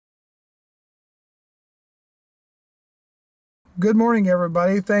Good morning,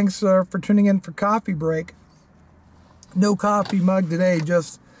 everybody. Thanks for tuning in for coffee break. No coffee mug today,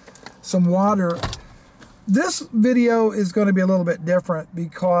 just some water. This video is going to be a little bit different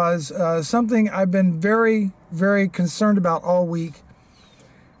because something I've been very, very concerned about all week,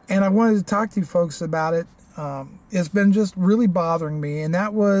 and I wanted to talk to you folks about it. It's been just really bothering me, and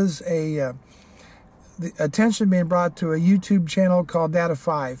that was the attention being brought to a YouTube channel called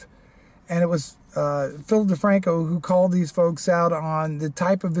DaddyOFive, and it was Phil DeFranco who called these folks out on the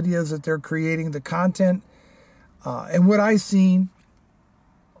type of videos that they're creating, the content, and what I seen,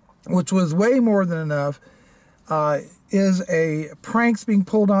 which was way more than enough, is pranks being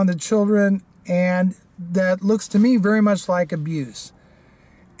pulled on the children, and that looks to me very much like abuse.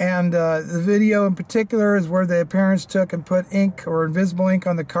 And the video in particular is where the parents took and put ink or invisible ink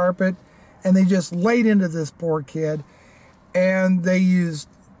on the carpet, and they just laid into this poor kid, and they used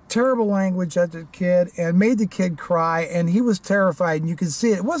terrible language at the kid and made the kid cry, and he was terrified, and you could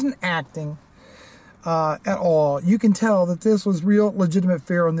see it. It wasn't acting at all. You can tell that this was real legitimate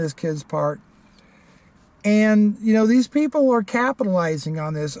fear on this kid's part. And you know, these people are capitalizing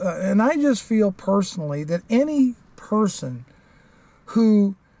on this, and I just feel personally that any person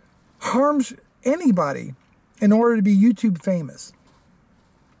who harms anybody in order to be YouTube famous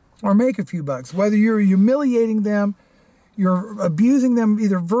or make a few bucks, whether you're humiliating them, you're abusing them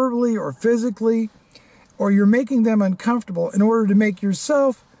either verbally or physically, or you're making them uncomfortable in order to make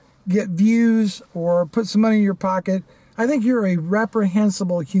yourself get views or put some money in your pocket, I think you're a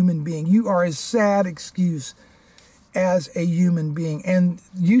reprehensible human being. You are a sad excuse as a human being, and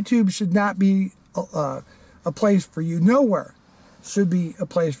YouTube should not be a place for you. Nowhere should be a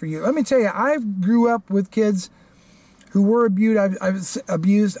place for you. Let me tell you, I grew up with kids who were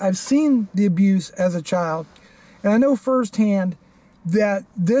abused. I've seen the abuse as a child. And I know firsthand that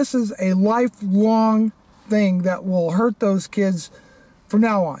this is a lifelong thing that will hurt those kids from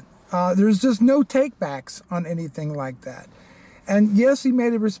now on. There's just no takebacks on anything like that. And yes, he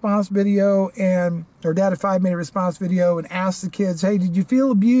made a response video, or DaddyOFive made a response video and asked the kids, hey, did you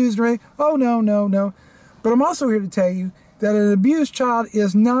feel abused? Or anything? Oh, no. But I'm also here to tell you that an abused child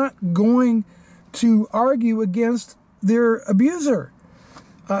is not going to argue against their abuser.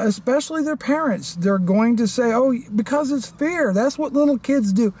 Especially their parents. They're going to say, oh, because it's fear. That's what little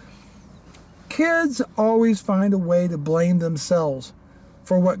kids do. Kids always find a way to blame themselves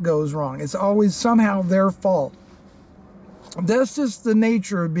for what goes wrong. It's always somehow their fault. That's just the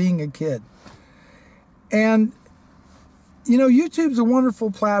nature of being a kid. And, you know, YouTube's a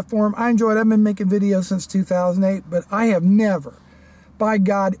wonderful platform. I enjoy it. I've been making videos since 2008, but I have never, by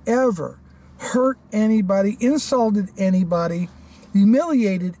God, ever hurt anybody, insulted anybody,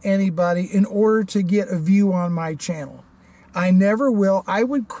 humiliated anybody in order to get a view on my channel. I never will. I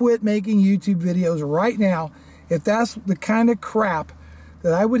would quit making YouTube videos right now if that's the kind of crap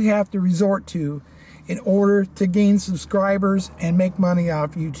that I would have to resort to in order to gain subscribers and make money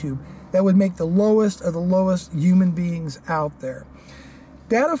off YouTube. That would make the lowest of the lowest human beings out there.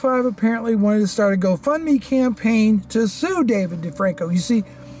 DaddyOFive apparently wanted to start a GoFundMe campaign to sue David DeFranco. You see,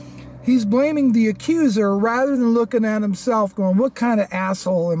 he's blaming the accuser rather than looking at himself going, what kind of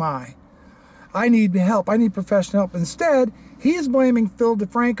asshole am I? I need help. I need professional help. Instead, he's blaming Phil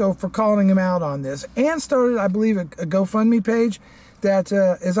DeFranco for calling him out on this, and started, I believe, a GoFundMe page that,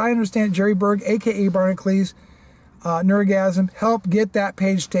 as I understand, Jerry Berg, a.k.a. Barnacles, Nergasm, helped get that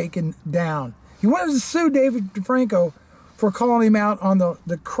page taken down. He wanted to sue David DeFranco for calling him out on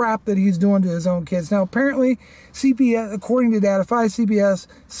the crap that he's doing to his own kids. Now, apparently, CPS, according to DaddyOFive,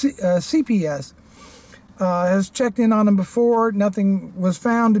 CPS has checked in on him before. Nothing was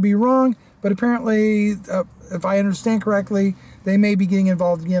found to be wrong, but apparently, if I understand correctly, they may be getting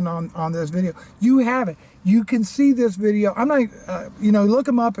involved again on this video. You have it. You can see this video. I'm not, you know, look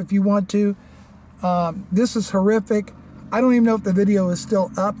them up if you want to. This is horrific. I don't even know if the video is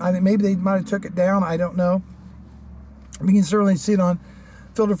still up. I think maybe they might have took it down. I don't know. You can certainly see it on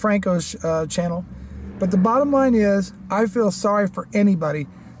Phil DeFranco's channel. But the bottom line is, I feel sorry for anybody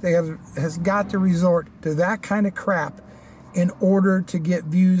that has got to resort to that kind of crap in order to get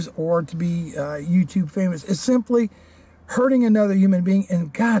views or to be YouTube famous. It's simply hurting another human being,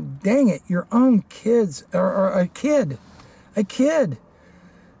 and God dang it, your own kids, or a kid.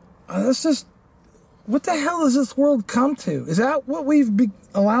 That's just, what the hell has this world come to? Is that what we've been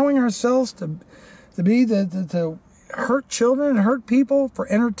allowing ourselves to be, to hurt children and hurt people for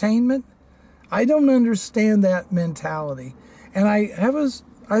entertainment? I don't understand that mentality. And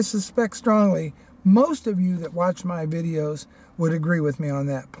I suspect strongly most of you that watch my videos would agree with me on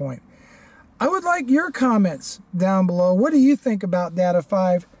that point. I would like your comments down below. What do you think about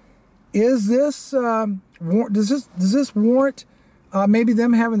DaddyOFive? Is this, does this warrant maybe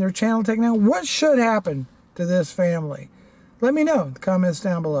them having their channel taken down? What should happen to this family? Let me know in the comments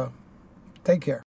down below. Take care.